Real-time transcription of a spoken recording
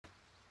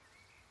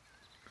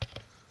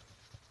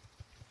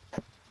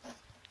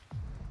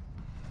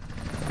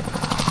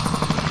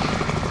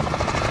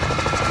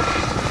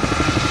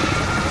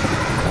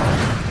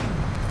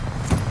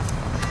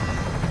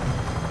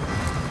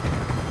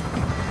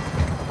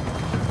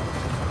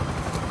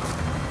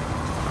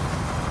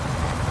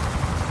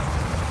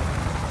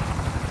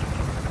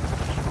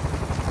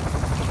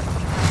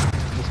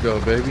go,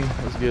 baby.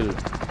 Let's get it.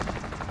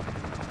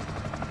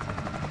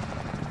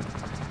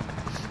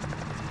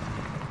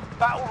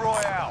 Battle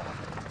Royale.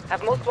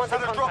 Have most wanted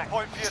Set a drop contact.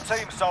 point for your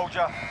team,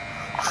 soldier.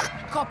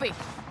 Copy.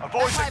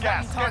 Avoid That the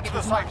gas. Get target to the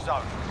is safe mine.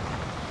 zone.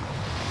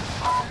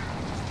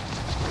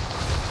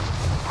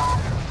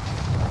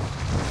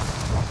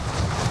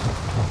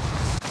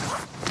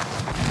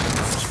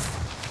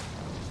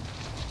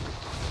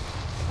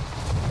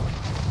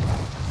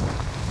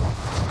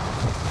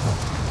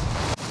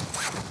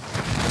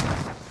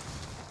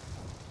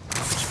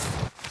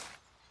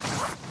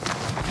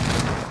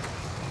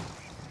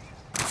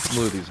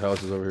 Move these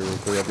houses over here real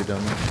quick. I'll be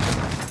done there.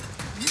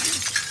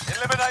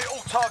 Eliminate all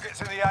targets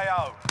in the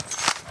AO.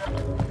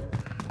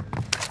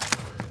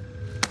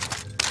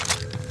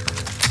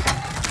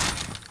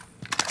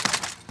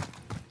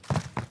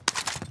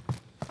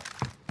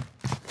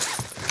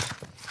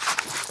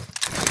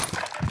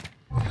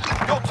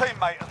 Your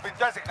teammate has been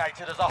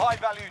designated as a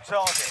high-value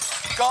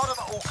target. Guard them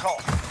at all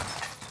costs.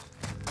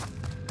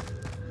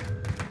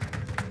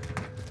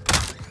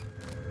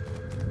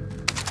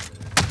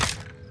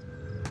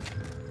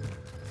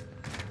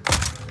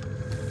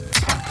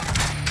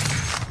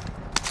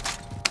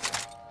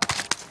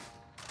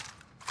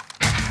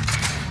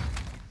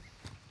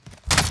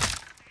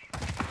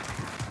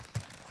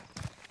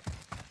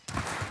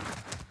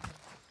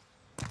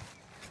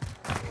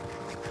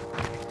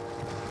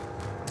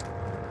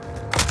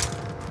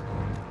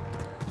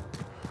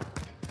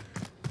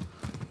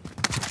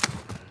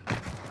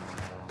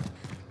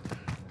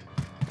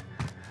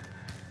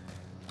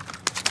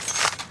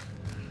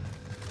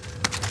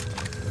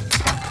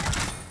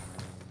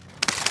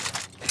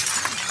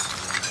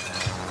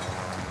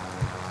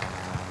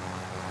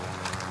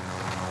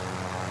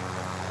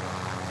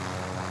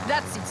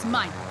 That seat's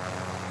mine.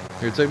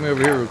 Here, take me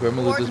over here real quick. I'm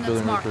gonna loot this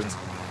Coordinates building real quick. marked.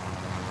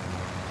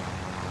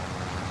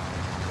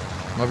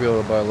 Might be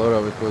able to buy a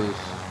loadout before this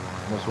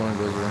most one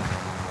goes around.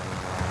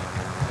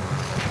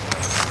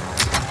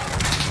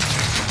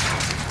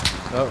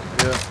 Oh,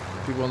 yeah.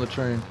 People on the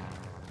train.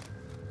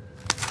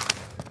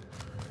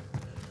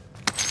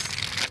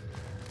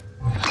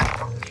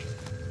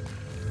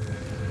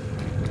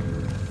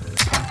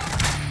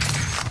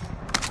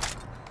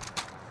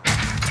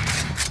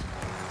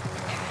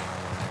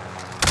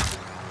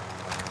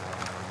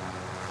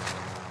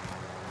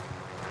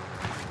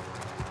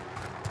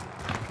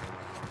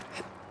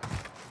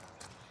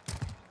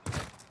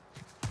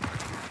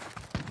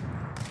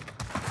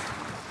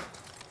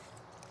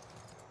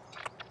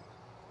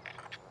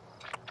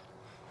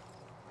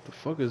 The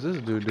fuck is this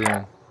dude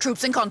doing?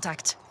 Troops in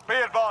contact. Be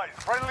advised,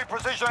 friendly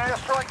precision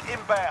airstrike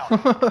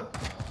inbound.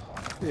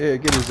 Yeah,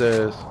 get his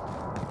ass.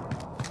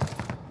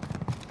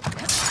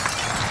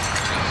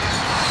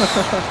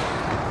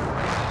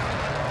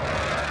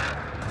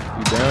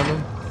 You down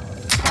him?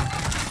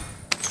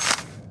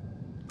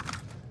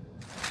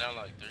 Down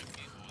like 3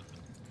 people.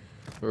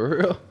 For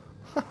real?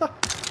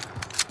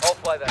 I'll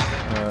fly that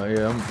thing.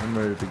 Yeah, I'm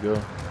ready to go.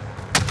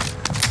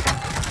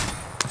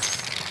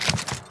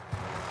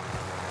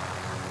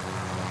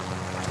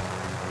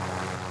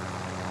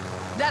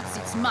 That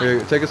seat's mine. Here,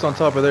 take us on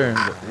top of there.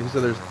 He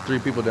said there's 3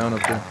 people down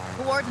up there.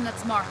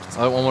 Coordinates marked.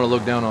 I want to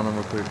look down on him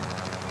real quick.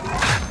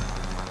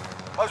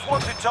 Most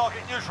wanted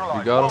target neutralized.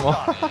 You got him Well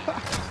all? done.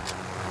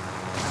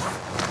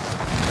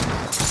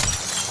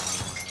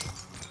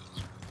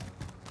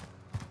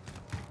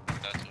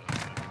 That's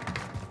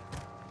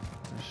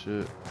what.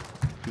 Shit.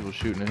 People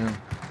shooting at him.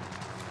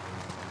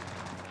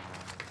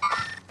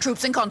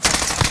 Troops in contact.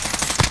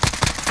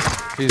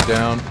 He's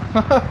down.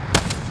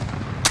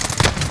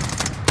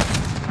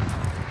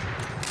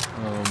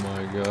 Oh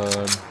my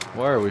god.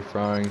 Why are we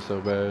frying so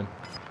bad?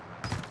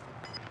 Is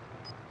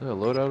there a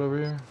loadout over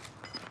here?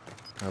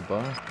 Can I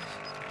buy?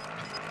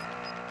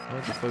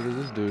 What the fuck is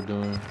this dude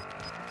doing?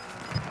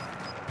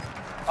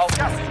 Oh,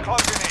 gas is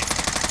closing in.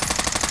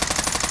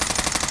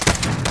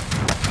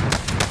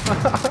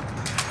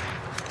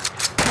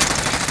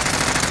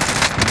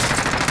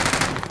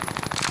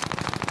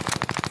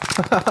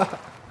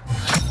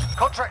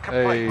 Contract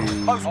complete. Hey.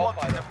 Most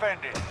wanted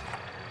defended.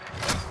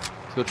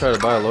 Let's go try to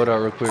buy a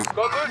loadout real quick. Got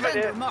movement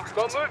here. Vendor marked.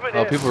 Got movement Oh,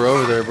 here. people are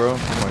over there, bro. Oh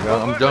my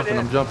god, I'm jumping,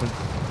 I'm jumping.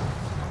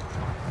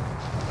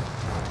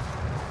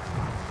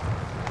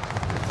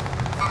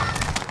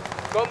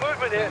 Got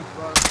movement here.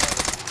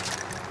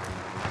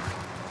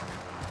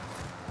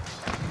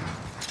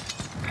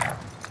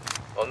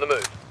 On the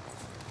move.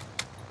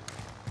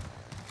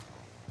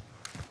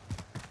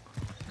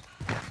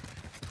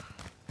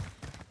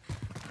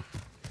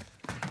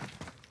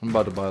 I'm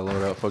about to buy a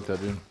loadout. Fuck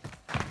that dude.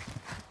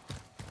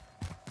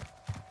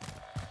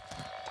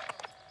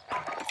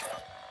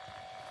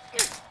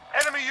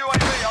 Enemy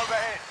UAV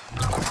overhead.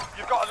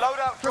 You've got a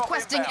loadout drop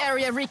Requesting inbound.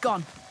 area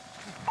recon.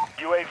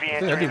 UAV I think that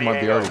entering dude the might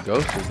be AO. already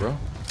ghosted, bro.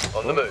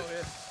 On the move.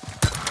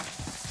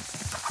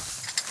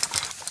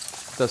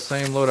 That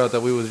same loadout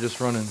that we was just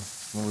running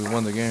when we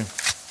won the game.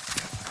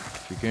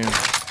 If you can.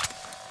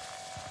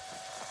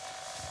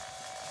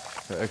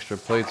 Got extra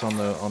plates on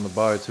the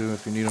buy too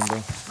if you need them,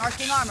 bro.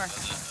 Marking armor.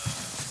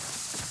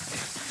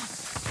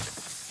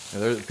 Yeah,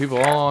 there's people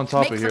all on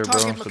top Make of for here, bro.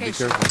 target So be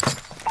location.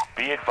 careful.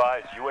 Be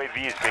advised,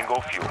 UAV is bingo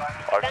fuel.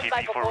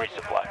 RTB for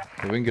resupply.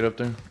 Yeah, we can get up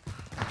there.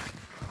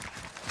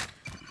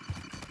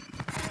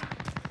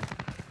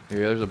 Yeah,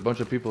 there's a bunch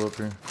of people up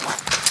here.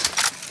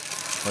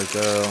 Like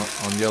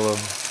on yellow.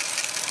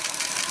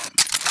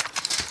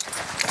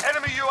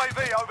 Enemy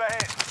UAV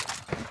overhead.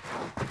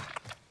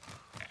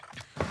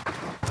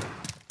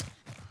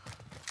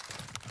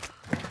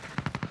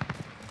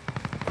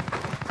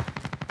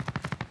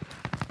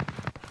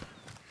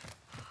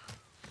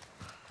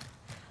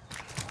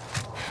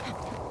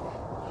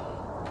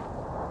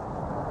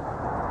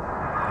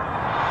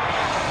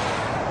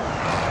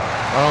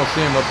 I don't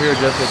see him up here,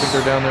 Jesse. I think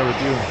they're down there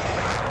with you.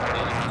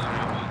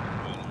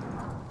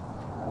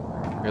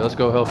 Here, let's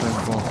go help him.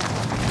 Come on.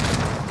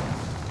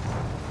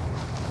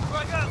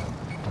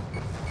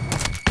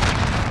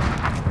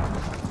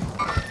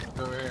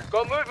 Over here.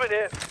 Got movement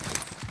here.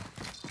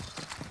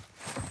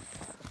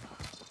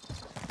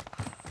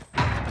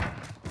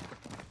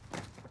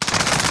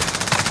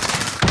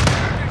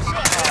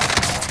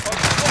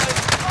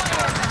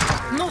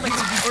 Move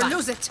it or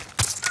lose it.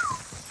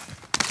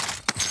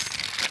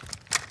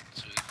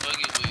 So we bug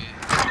it with.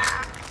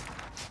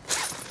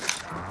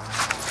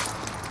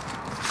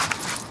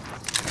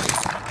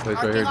 Place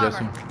right here,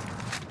 Jesse.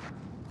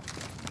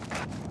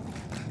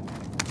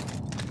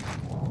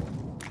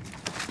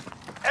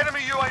 Enemy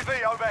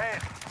UAV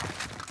overhead.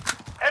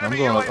 I'm Enemy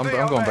going. UAV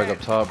I'm going back overhead.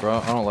 up top, bro.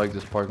 I don't like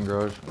this parking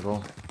garage at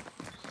all.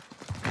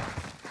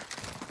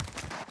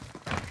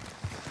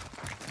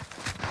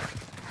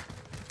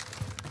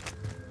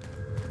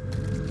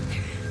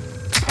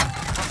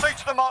 Proceed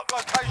to the marked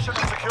location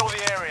and secure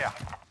the area.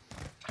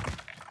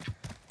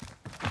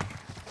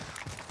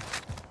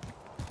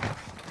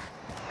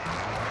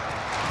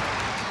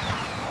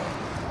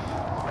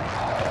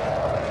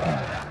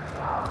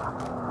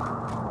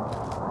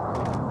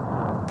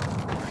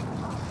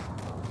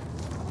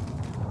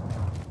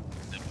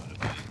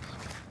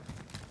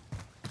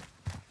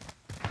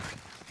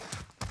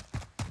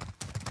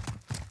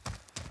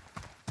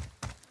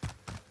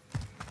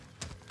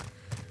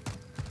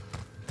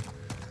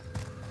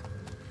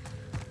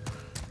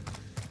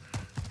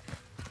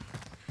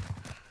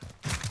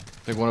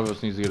 I think one of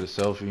us needs to get a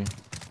selfie.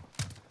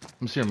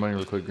 Let me see your money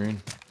real quick,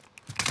 Green.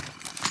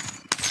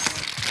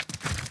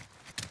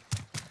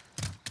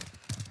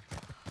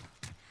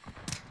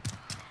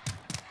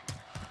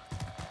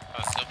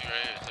 Selfie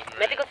right here. Selfie right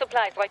Medical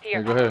supplies right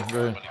Here, here. go ahead.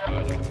 Go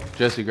ahead.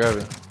 Jesse, grab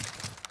it.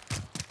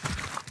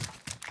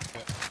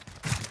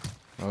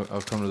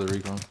 I'll come to the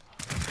recon.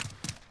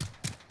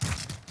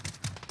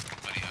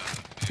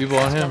 People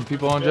on him.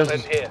 People on And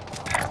Jesse. here.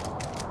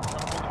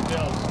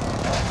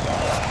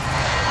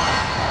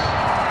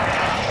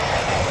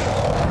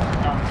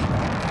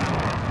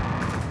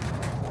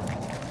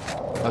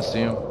 I see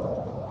him.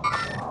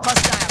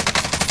 Hostile.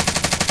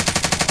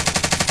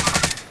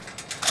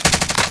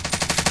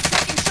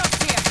 Taking shots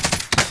here.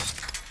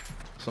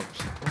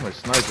 Somebody's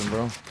sniping,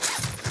 bro.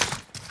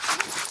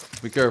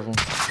 Be careful.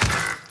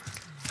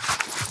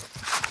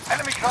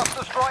 Enemy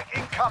cluster strike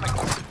incoming.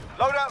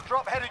 Loadout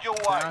drop headed your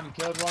way. Down,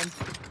 killed one.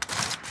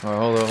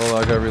 Alright, hold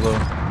on. I gotta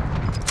reload.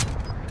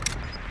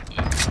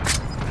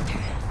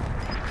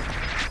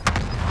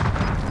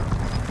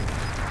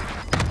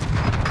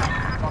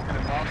 Fucking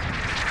him up.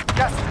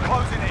 Gas is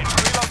closing in.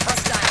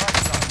 Relocation.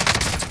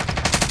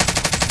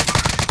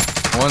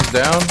 One's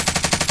down.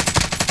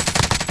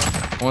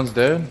 One's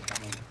dead.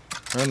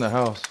 They're in the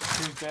house.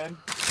 Two's dead.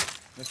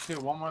 There's two.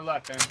 One more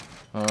left, then.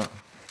 Alright.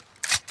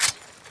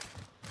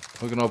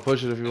 We can all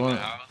push it if you want.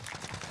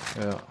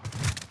 Yeah.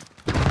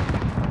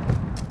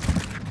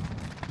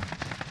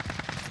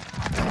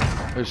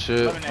 Good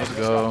shit. Let's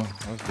go.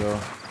 Let's go.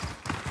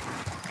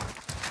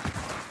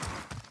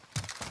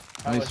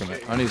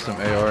 I need some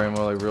AR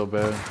ammo like real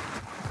bad.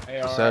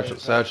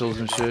 Satchels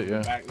and shit,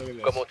 yeah. Back, look at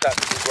Got this. more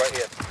tacticals right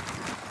here.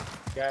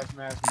 Gas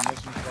mask,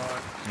 munitions bar.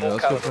 Yeah,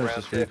 let's go caliber finish rounds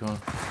this here. recon.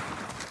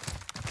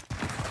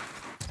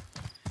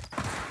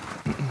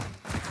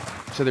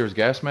 You said there was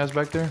gas masks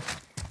back there?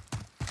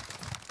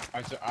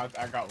 I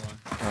got one.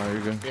 Oh,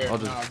 you're good. Here, I'll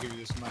no, just. I'll give you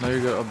this money. No,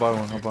 you're good. I'll buy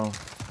one. I'll buy one.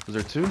 Is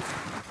there two?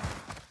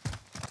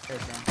 Here,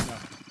 fam. No.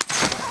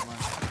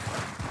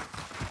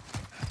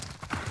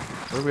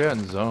 Where are we at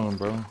in zone,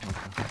 bro? Okay.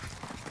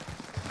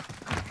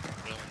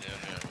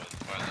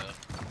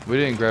 We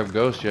didn't grab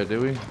Ghost yet,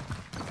 did we?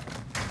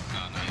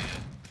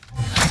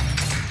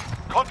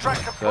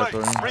 Contract complete. That's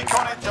right.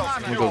 Recon intel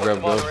Let me secure. go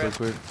grab Ghost real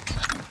quick.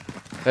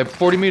 Hey,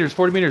 40 meters,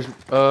 to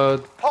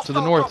the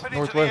Hostile north, dropping into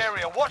northwest. the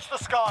area. Watch the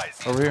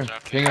skies. Over here.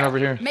 Pinging over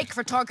here. Make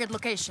for target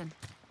location.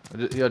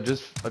 Yeah,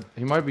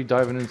 he might be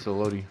diving into the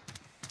Lodi.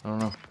 I don't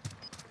know.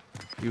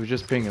 He was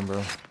just pinging,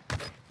 bro.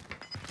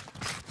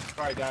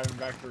 Probably diving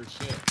back for his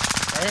shit.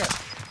 Right here.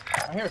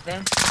 Right here, fam.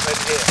 And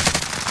here.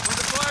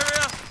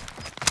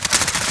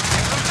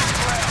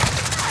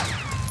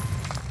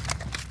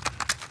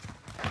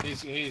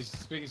 He's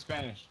speaking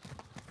Spanish.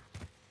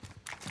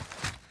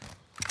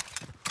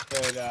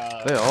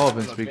 Said, They all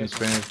been look, speaking bitch.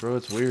 Spanish, bro.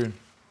 It's weird.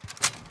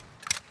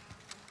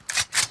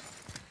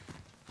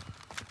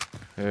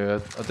 Yeah,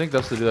 I think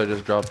that's the dude I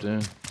just dropped in.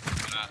 Can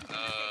I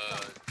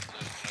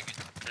get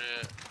the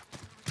bread?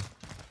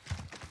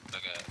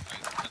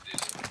 I did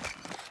it.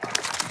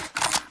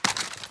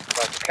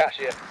 Nice cash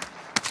here.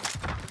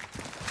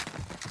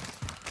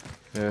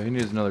 Yeah, he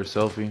needs another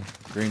selfie.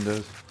 Green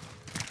does.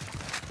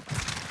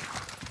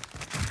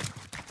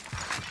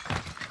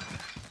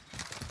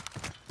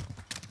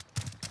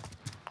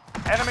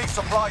 Enemy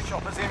supply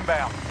choppers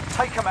inbound.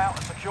 Take them out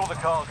and secure the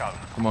cargo.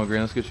 Come on, Green,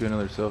 let's get you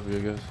another selfie, I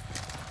guess.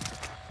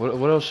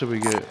 What else should we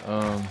get?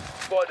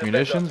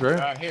 Munitions,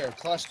 right? Here,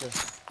 cluster.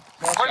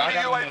 Friendly I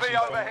got UAV munitions,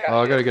 overhead. Oh,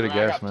 I gotta get a I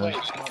gas got mask.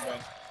 plates, my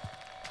bad.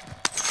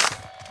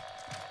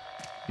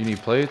 You need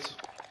plates?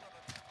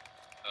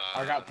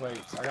 I got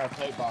plates. I got a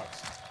plate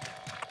box.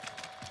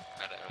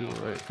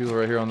 People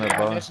right here on that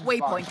bar. Munitions Waypoint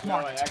box, you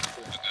know, marked. an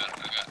extra.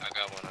 I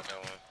got one.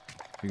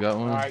 You got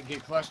one? Alright,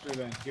 get cluster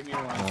then. Give me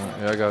one.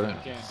 Yeah, I got it.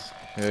 Okay.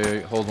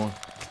 Yeah, hold one.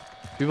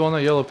 People on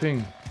that yellow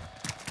ping.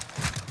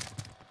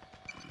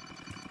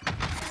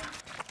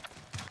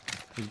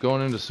 He's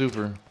going into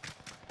super.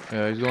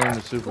 Yeah, he's going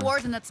into super. What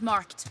Coordinates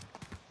marked.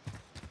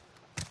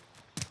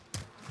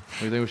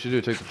 do you think we should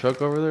do? Take the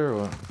truck over there or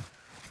what?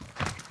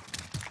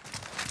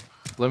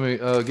 Let me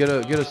get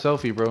a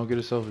selfie, bro. Get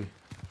a selfie.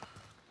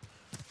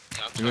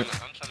 Yeah, I'm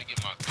trying to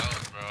get my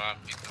clothes, bro. I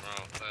picked the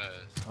wrong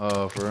class.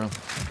 Oh, for real?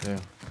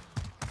 Damn.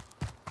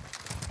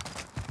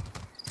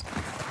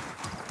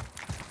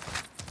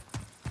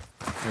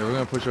 Yeah, we're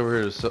gonna push over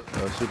here to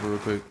super real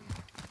quick.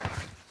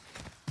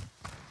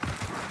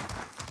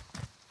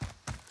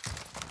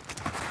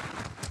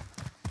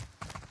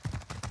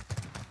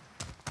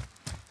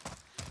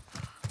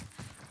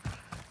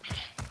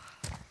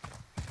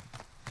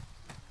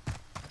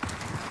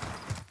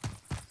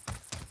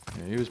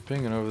 Yeah, he was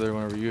pinging over there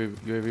whenever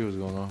UAV was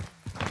going off.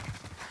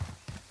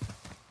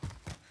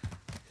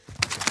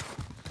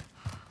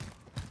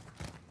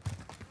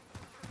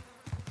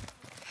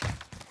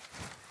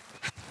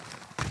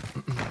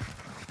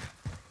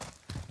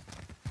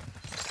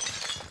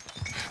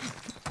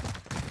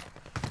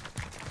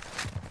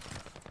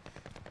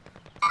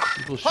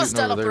 People shooting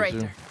Hostile over there operator.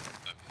 too.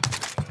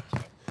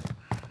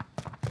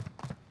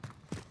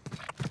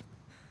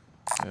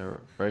 Yeah,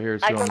 right here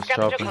too on this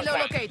chopper. Kilo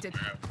located.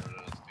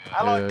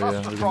 Allied yeah, cluster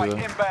we can strike do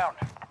that. inbound.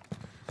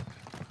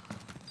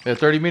 Yeah,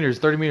 30 meters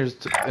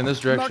in this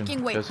direction.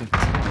 Marking weight. Jesse.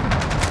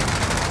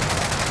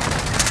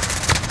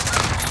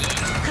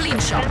 Clean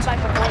shot.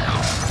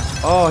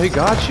 Oh, he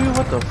got you?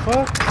 What the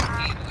fuck?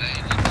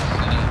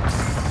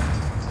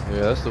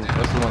 Yeah, that's the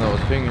one that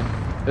was pinging.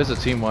 It's a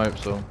team wipe,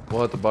 so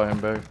we'll have to buy him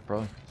back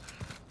probably.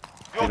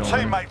 Your don't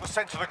win. teammate was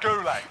sent to the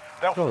gulag.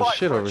 They'll Oh, fight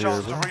shit for over a here,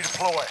 chance to bro.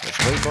 redeploy.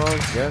 Plate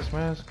box, gas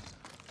mask.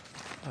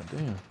 God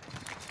damn.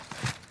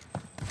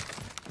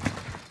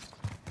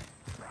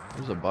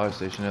 There's a buy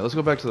station there. Let's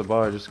go back to the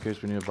buy just in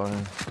case we need to buy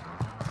in.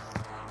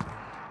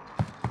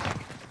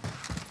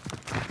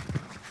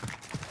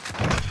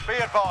 Be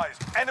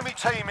advised, enemy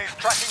team is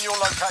tracking your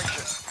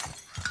location.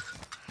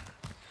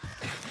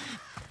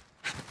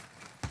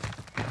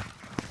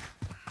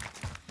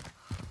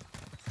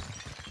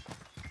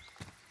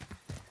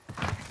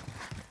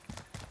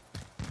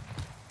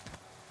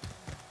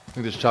 I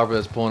think this chopper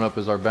that's pulling up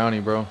is our bounty,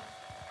 bro.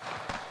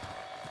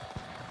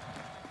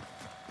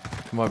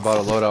 Somebody bought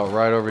a loadout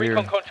right over here.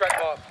 Recon contract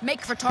mark.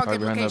 Make for Right target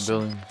behind that location.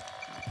 building.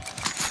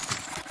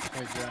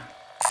 Hey, Joe.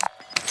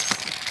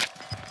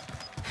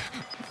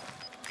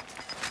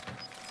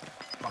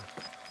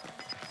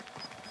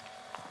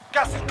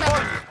 Gas is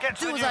close. Get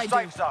to Do the as new I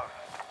safe do. zone.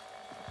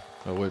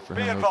 I'll wait for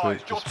Be him real quick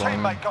advised, to your spawn in.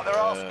 teammate got their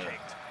ass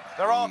kicked.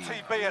 They're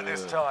RTB at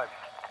this time.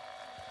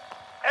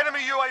 Enemy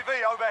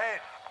UAV overhead.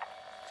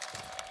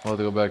 We'll have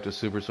to go back to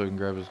super so he can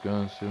grab his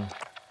guns too.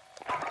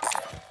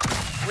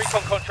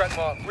 Recon contract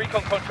mark.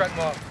 Recon contract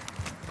mark.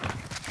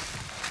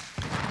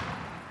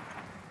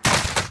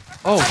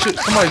 Oh shit,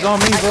 somebody's on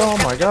me, bro. Oh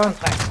my god.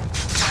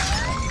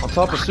 On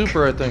top of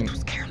super, I think.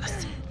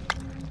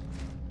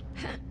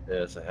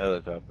 Yeah, it's a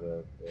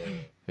helicopter.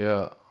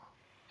 Yeah.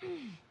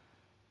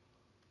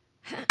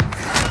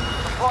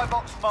 Supply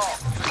box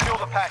marked. Secure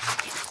the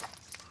package.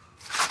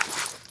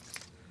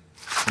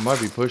 He might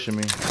be pushing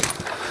me.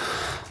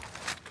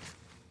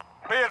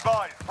 Be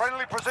advised,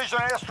 friendly precision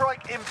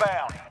airstrike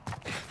inbound.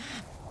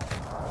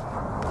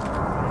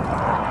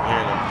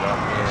 Hearing them drop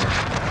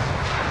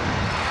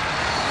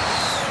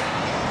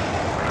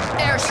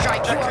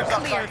Airstrike, you are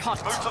Objectives cleared,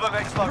 updated. Move to hot. the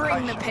next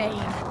Bring the location. pain.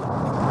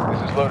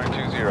 This is loader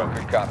 2-0.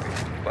 Good copy.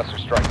 Cluster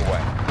strike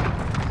away.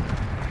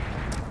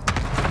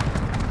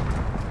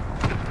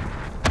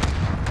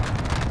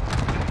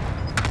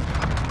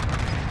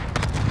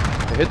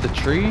 I hit the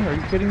tree? Are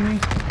you kidding me?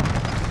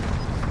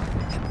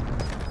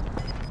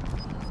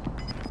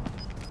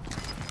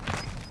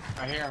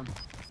 I hear him.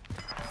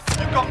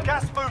 You've got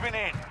gas moving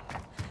in.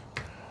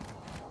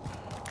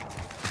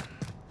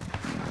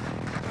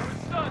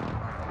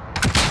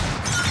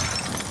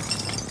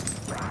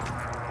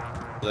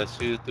 Let's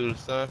shoot it through the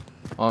sun.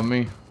 On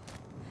me.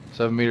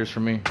 7 meters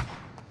from me.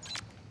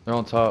 They're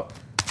on top.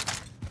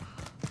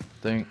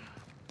 Think.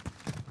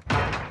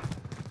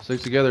 Stick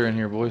together in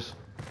here, boys.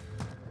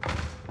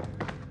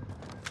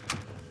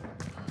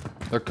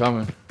 They're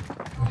coming.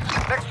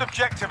 Next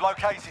objective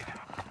located.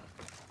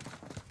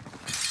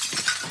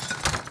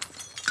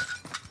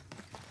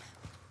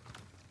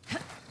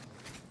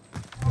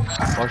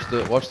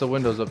 Watch the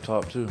windows up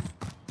top too.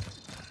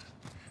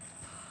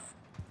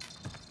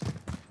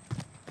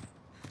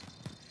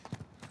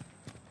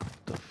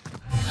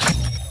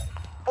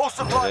 All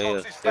supply Yeah,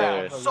 boxes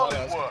yeah. found. Solid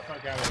Let's get work. the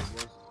fuck out of here,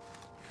 boys.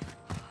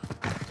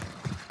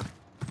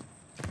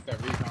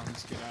 That recon,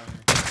 let's get out of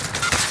here.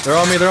 They're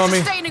on me. They're on me.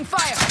 Sustaining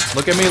fire.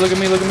 Look at me. Look at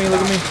me. Look at me.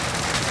 Look at me.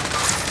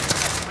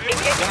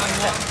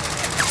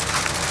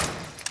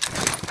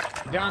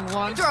 Down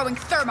one. Throwing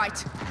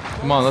thermite.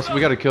 Come on. We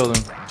gotta kill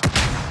them.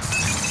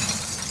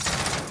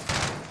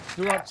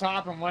 Two up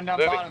top and one down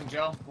Moving. bottom,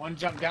 Joe. One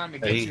jump down to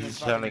get Hey, you. he's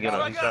trying to get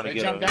him. He's trying to They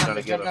get him. jump He's down. trying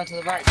They to get jump down him. to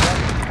the right. Joe.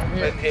 Over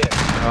Men here. here.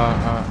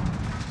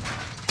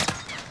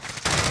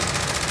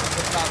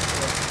 Good top,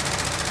 Joe.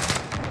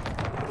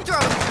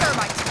 Throwing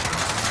thermite.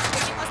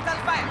 Taking hostile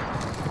fire.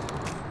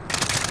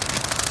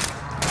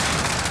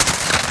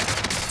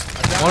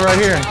 One right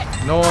here.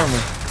 No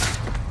armor.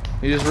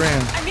 He just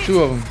ran.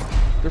 Two of them.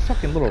 They're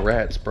fucking little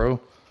rats, bro.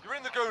 You're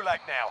in the gulag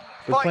now.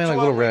 They're Fight playing to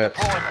like little earn rats.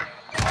 redeployment.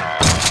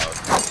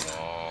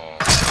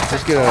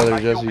 Just get out of there,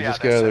 You'll Jesse. be Just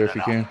out get out of there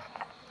soon if you enough.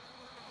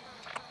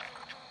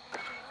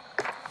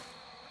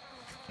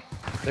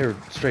 can. They were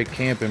straight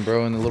camping,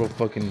 bro, in the little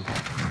fucking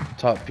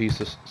top piece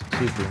of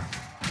super.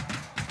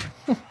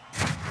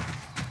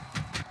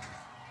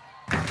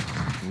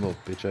 Little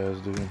bitch ass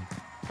dude.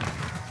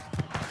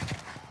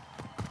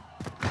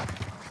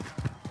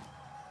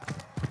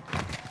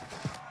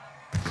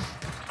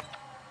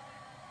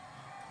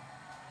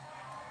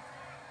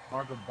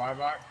 Mark a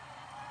buyback.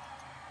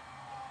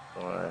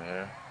 One right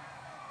here.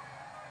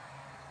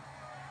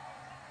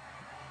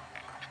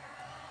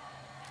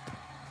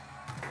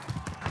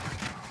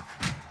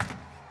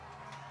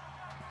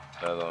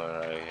 Another one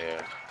right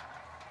here.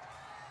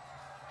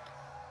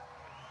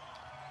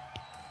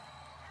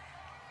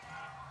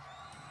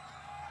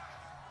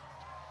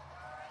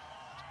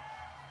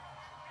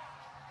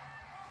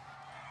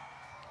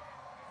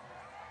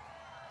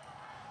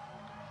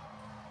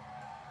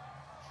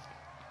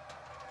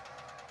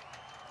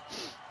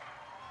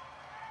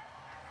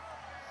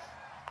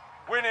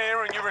 Win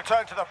here and you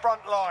return to the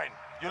front line.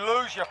 You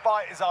lose, your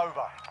fight is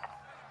over.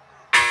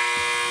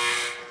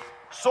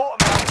 Sort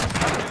them out and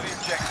capture the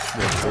objective.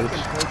 Yeah,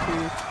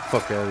 bitch.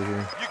 Fuck out of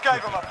here. You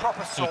gave them a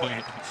proper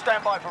sorting.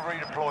 Stand by for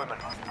redeployment.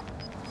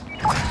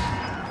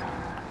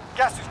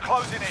 Gas is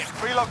closing in.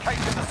 Relocate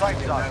to the safe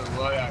zone. That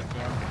loadout,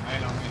 Joe.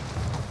 Man on me.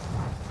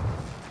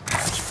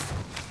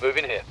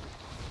 Moving here.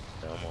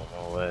 I'm on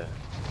my way.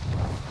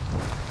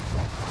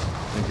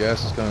 The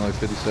gas is coming like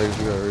 50 seconds.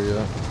 We gotta hurry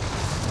up.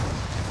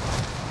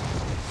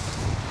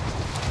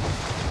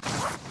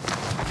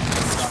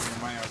 Drop your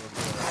money over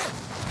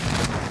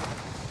there.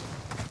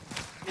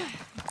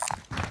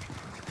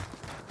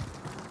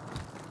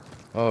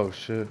 Oh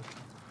shit.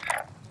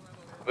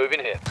 Moving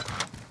here.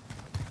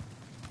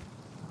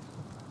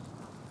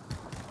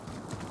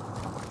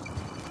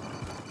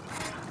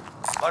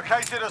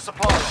 Located a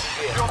supply.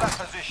 Secure that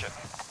position.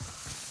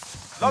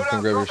 Load Come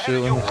out grab your drop shit,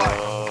 heading your let me- way.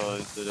 Oh,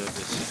 he threw that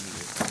bitch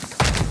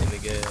in the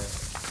gas.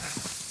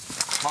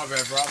 My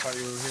bad, bro. I thought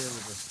you were here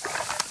with us.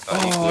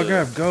 Oh, I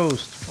grabbed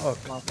Ghost. Fuck.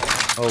 My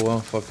fault. Oh well,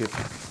 fuck it.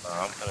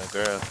 I'm gonna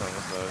grab something.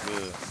 It's all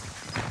good.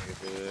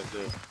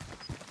 Good.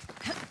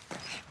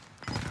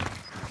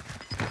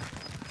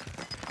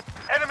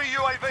 Enemy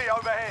UAV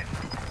overhead.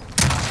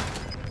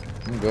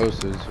 I'm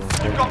ghosted, so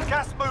You've got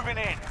gas moving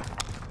in.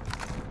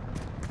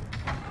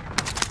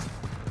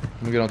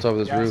 let me get on top of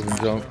this roof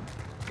and jump.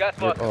 Gas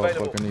mask Oh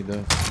available. fuck, I need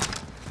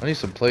that. I need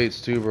some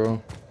plates too,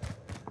 bro.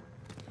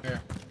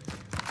 Here.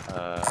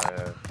 Got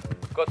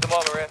some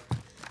armor here.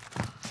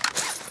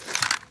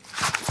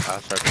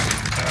 I'll start to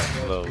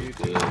slow. For you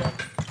too, Good. Joe.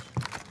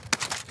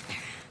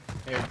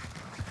 Here.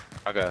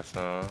 I got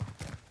some.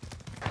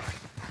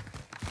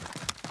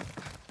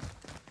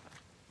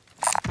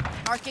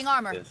 Marking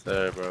armor. Yes,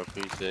 sir, bro.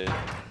 Appreciate it.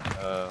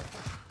 I'm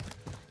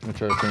gonna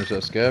try to finish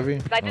that scabby.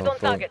 Sighted Oh, on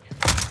fuck. target.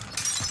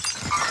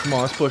 Come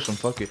on, let's push him.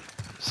 Fuck it.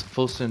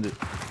 Full send it.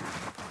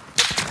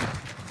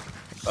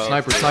 Oh.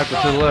 Sniper to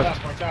the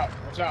left. Watch out.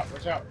 Watch out.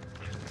 Watch out.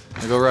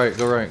 Go right.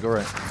 Go right. Go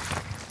right.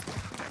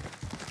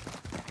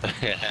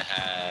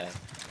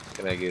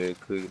 Can I get a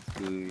quick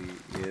squeeze?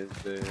 Yes,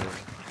 sir.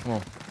 Come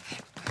on.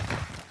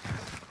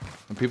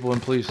 And people in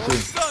police too.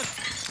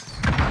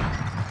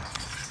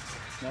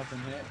 Nothing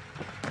hit.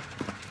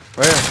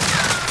 Right here.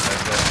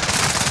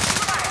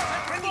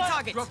 Friendly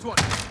target. Dropped one.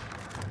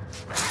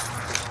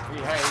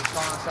 Hey, he's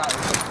falling outside.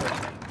 He's up there.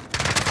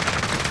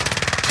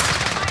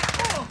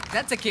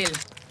 That's a kill.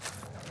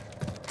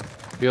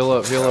 Heal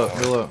up. Heal up.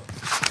 Heal up.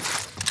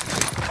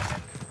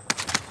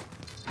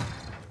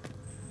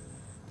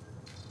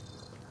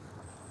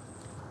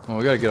 Oh,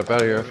 we gotta get up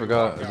out of here. I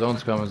forgot.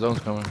 Zone's coming. Zone's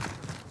coming.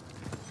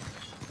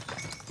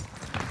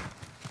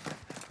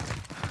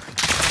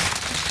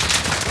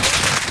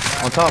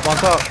 On top. On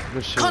top.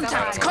 Good shit.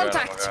 Contact.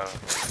 Contact.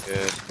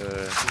 Yes,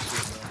 sir.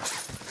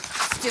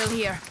 Still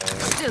here.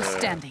 Still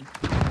standing.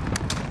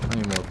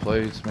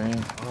 plates,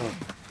 man.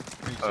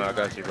 Oh, I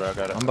got you, bro. I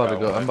got it. I'm about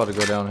to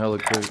go down hella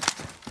quick.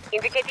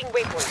 Indicating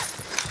waypoint.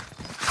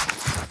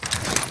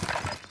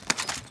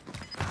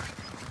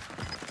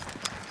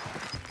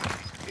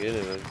 Get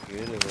it.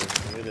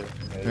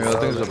 Here, I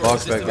think there's a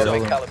box back there.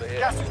 Hold on. Caliber here.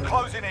 Gas is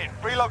closing in.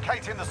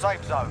 Relocating the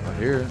safe zone. I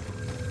hear it.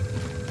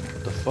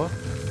 What the fuck?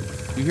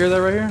 You hear that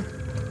right here?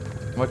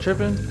 Am I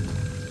tripping?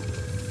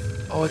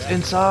 Oh, it's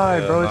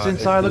inside, bro. It's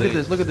inside. Look at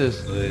this. Look at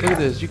this. Look at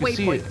this. You can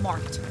see it. Waypoint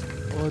marked.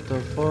 What the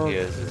fuck?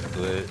 Yes, it's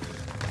split.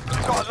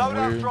 Got a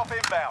loadout Weird. drop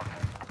inbound.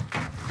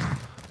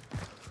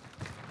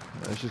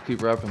 Let's just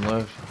keep wrapping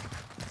left.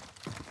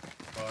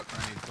 Fuck, I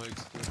need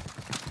plates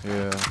too.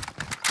 Yeah.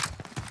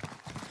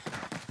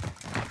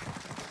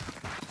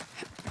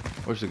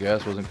 Wish the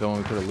gas wasn't coming.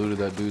 We could have looted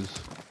that dude's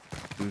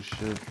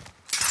shit.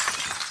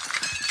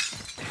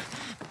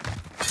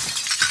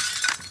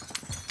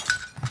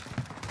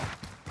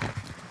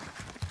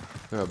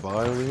 Got a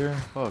buy over here?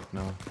 Fuck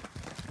no.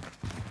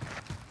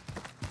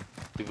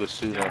 People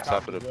shooting on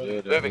top of the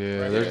building.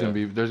 Yeah,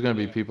 there's gonna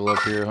be people up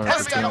here,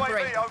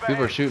 100%.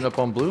 People are shooting up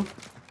on blue.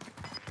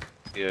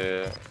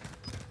 Yeah.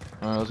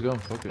 All right, let's go.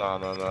 Fuck it. No,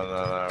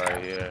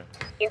 right here.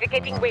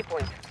 Indicating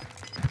waypoint.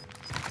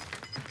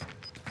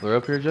 They're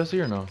up here, Jesse,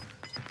 or no?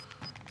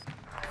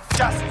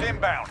 Gas is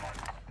inbound.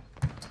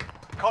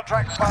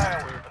 Contract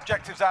failed.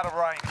 Objectives out of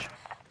range.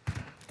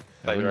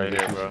 Like we need right to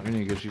get here, you bro. some- We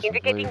need to get you some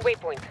Indicating plates.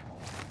 waypoint.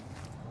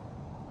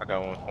 I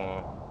got one for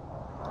him.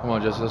 Come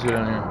on, Jesse, let's go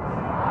down here.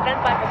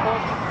 Stand by for call.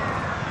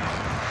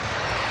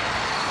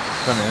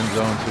 Kind of end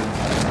zone too.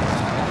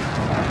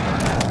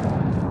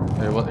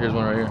 Hey, here's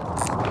one right here.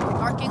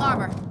 Marking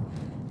armor.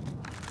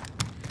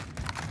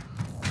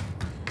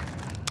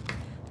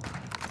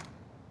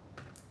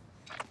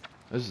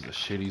 This is a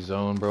shitty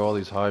zone, bro. All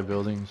these high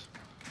buildings.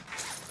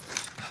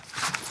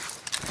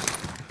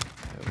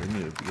 Yeah, we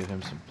need to get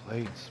him some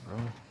plates, bro.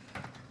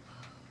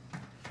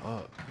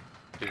 Fuck.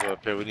 People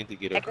up here, we need to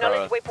get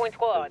Acknowledge across. waypoint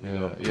squad.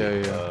 Yeah.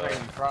 Hey,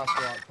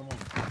 crosswalk, come on.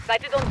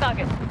 Sighted on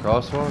target.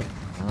 Crosswalk?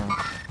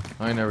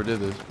 I ain't never did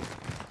this.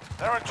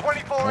 There are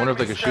 24 I wonder if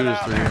they enemies can shoot still us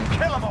out through there. here.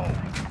 Kill them all.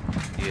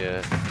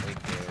 Yeah, we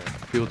can.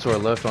 People to our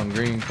left on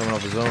green coming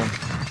off the zone.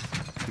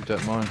 Keep that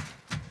in mind.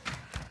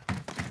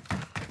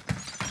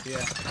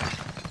 Yeah.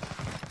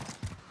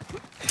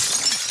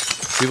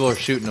 People are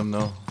shooting them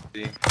though.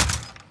 See?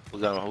 We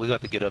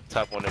got to get up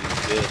top one of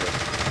these buildings.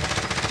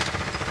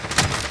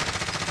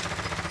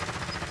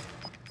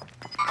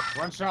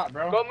 One shot,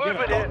 bro. Go Get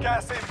moving him. in.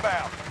 Gas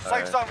inbound. Safe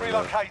Alright, zone yeah.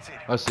 relocated.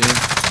 I see him.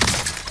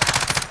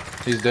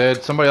 He's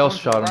dead. Somebody else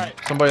shot him. Right.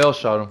 Somebody else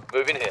shot him.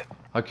 Moving here.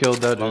 I killed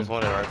that Last dude.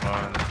 one right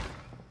behind us.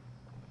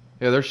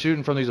 Yeah, they're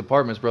shooting from these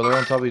apartments, bro. They're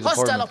on top of these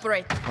Hostile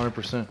apartments. operate.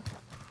 100%.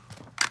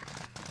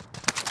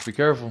 Be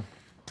careful.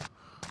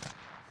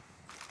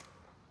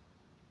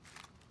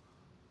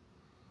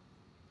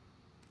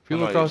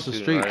 People Somebody across the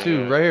shooting street right too,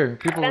 here. right here.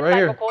 People Stand right by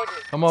here. for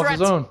coordinates. I'm off the Threat.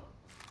 zone.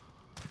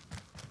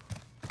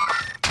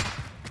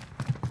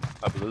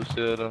 I blue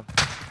shield him.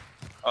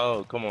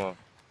 Oh, come on.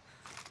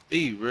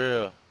 Be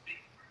real.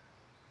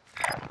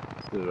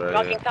 Dude, right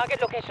Marking here.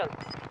 target location.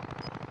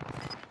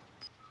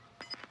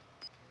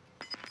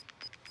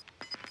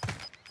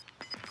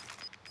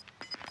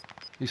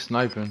 He's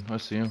sniping. I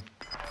see him.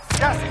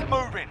 Gas is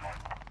moving.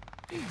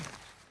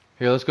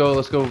 Here, let's go.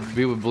 Let's go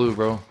be with blue,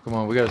 bro. Come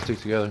on, we gotta stick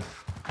together.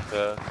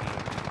 Yeah.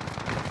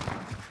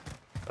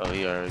 Oh,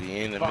 he already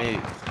in the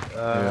mix.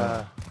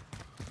 Yeah.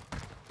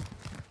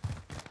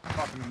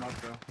 Fucking him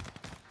up, bro.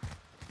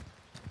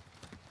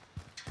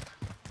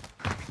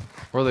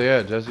 Where they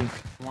at, Jesse?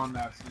 One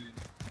that's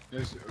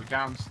there's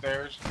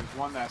downstairs. There's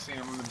one that's seen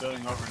him in the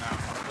building over now. I'm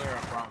clear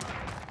up front.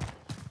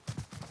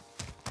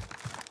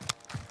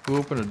 Who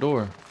opened the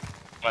door?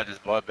 I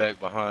just bought back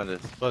behind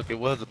us. Fuck, it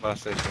was a buy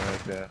section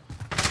right there.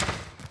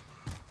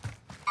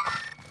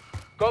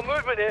 Go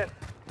moving here.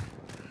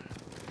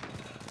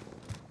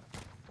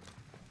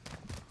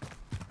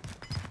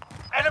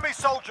 Enemy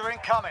soldier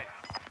incoming.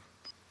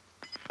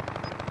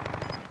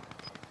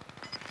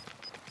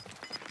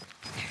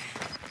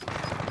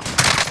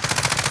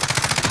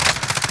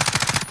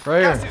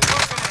 Right Gas here. is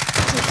moving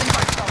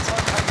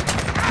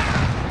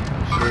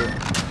in.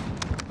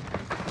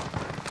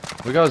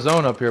 Shit. We got a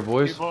zone up here,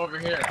 boys. People over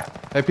here.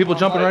 Hey, people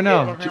jumping right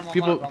now. Over here, one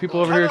People, mark, people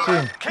one over here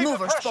too. Keep the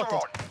Mover pressure spotted.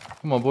 on.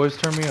 Come on, boys,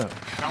 turn me up.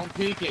 Don't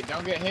peek it.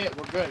 Don't get hit.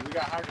 We're good. We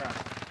got high ground.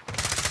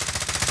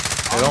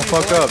 Hey, don't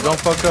fuck up. Don't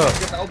fuck up.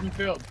 Get the open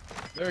field.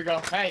 There we go.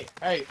 Hey.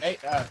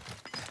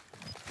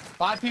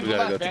 5 people We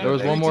gotta left, go to man. There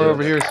was Three one more teams.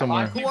 over here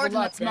somewhere. 5 people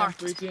Coordinates left, man. marked.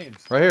 3 teams.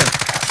 Right here.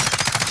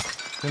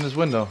 In this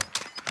window.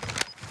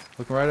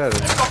 Looking right at us.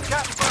 Got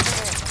gas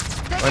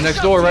moving in. Right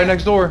next door. Right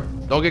next door.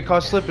 Don't get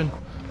caught slipping.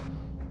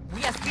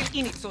 We are still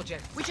in it, soldier.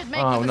 We should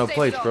make Oh, it no a safe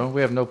plates, zone. bro.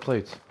 We have no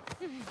plates.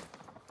 They're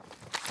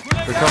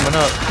coming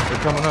up. They're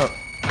coming up.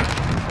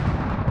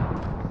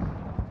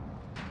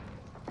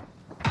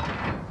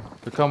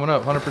 They're coming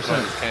up,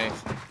 100%.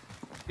 Tanks.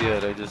 Yeah,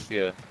 they just,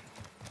 yeah.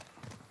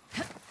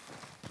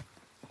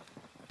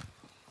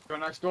 Go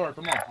next door.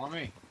 Come on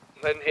me.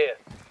 Then here.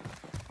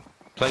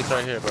 Place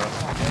right here, bro.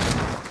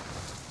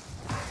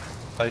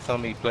 Place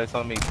on me, place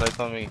on me, place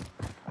on me.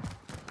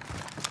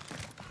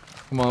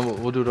 Come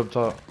on, we'll do it up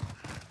top.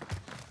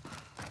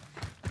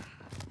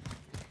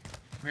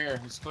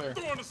 Here, it's clear.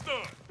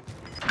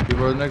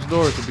 People are next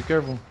door, so be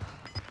careful.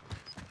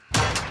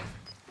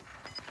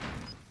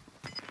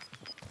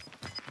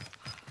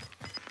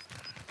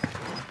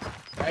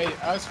 Hey,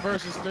 us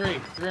versus 3.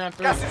 3 on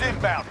 3. Gas is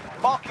inbound.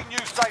 Marking new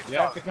safe They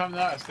have to zone. come to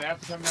us. They have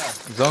to come to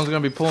us. Zone's gonna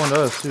be pulling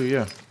to us too,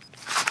 yeah.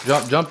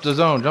 Jump the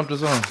zone, jump the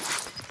zone.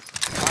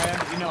 I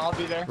am, you know, I'll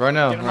be there. Right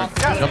now, Get 'em right. off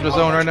the Jump building. the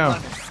zone right now.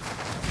 Running.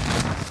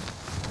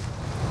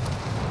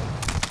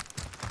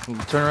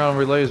 We'll turn around and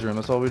re-laser him,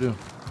 that's all we do.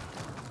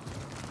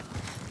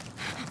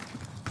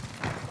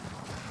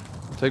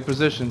 Take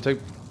position, take...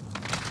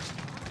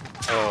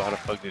 Oh, how the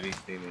fuck did he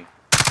see me?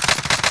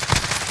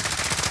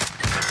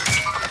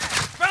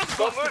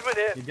 Got movement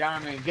here. Get down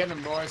on me. Get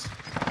them, boys.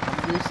 I'm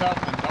gonna do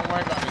something. Don't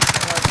worry about me.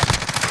 Don't worry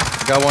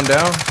about me. Got one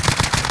down.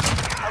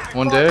 Only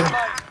One 5 dead. remain.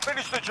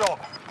 Finish the job.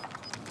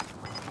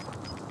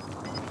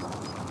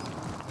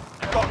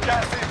 Got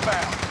gas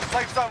inbound.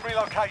 Safe zone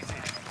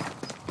relocated.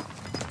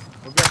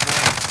 We're good,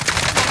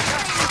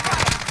 boys.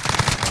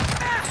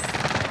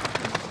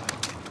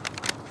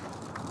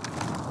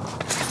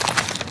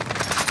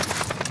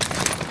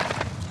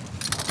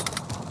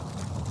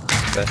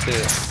 That's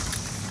it.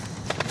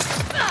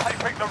 They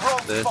picked the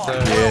wrong That's spot.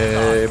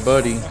 it. Yeah,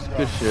 buddy.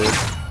 Good shit.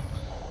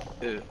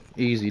 Yeah.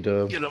 Easy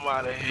dub. Get him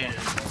out of here.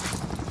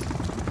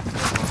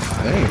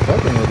 They ain't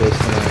fucking with us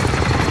tonight.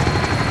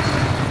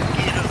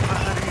 Get him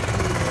out of here.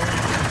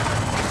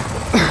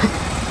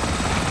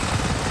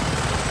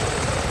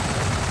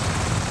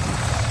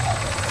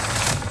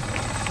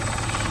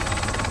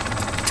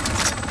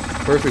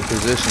 Perfect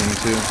positioning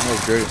too. That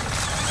was great.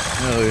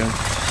 Hell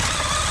yeah.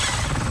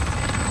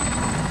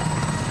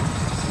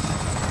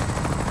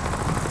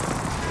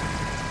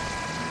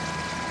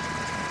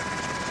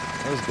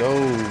 Let's go.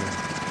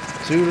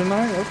 2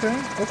 tonight? Okay,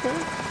 okay.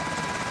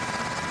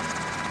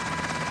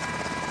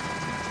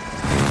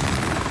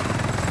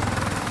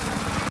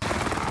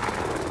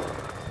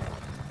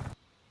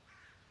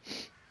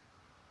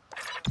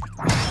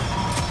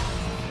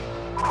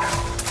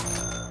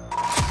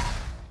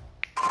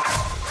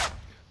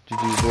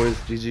 GG's boys,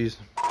 GG's.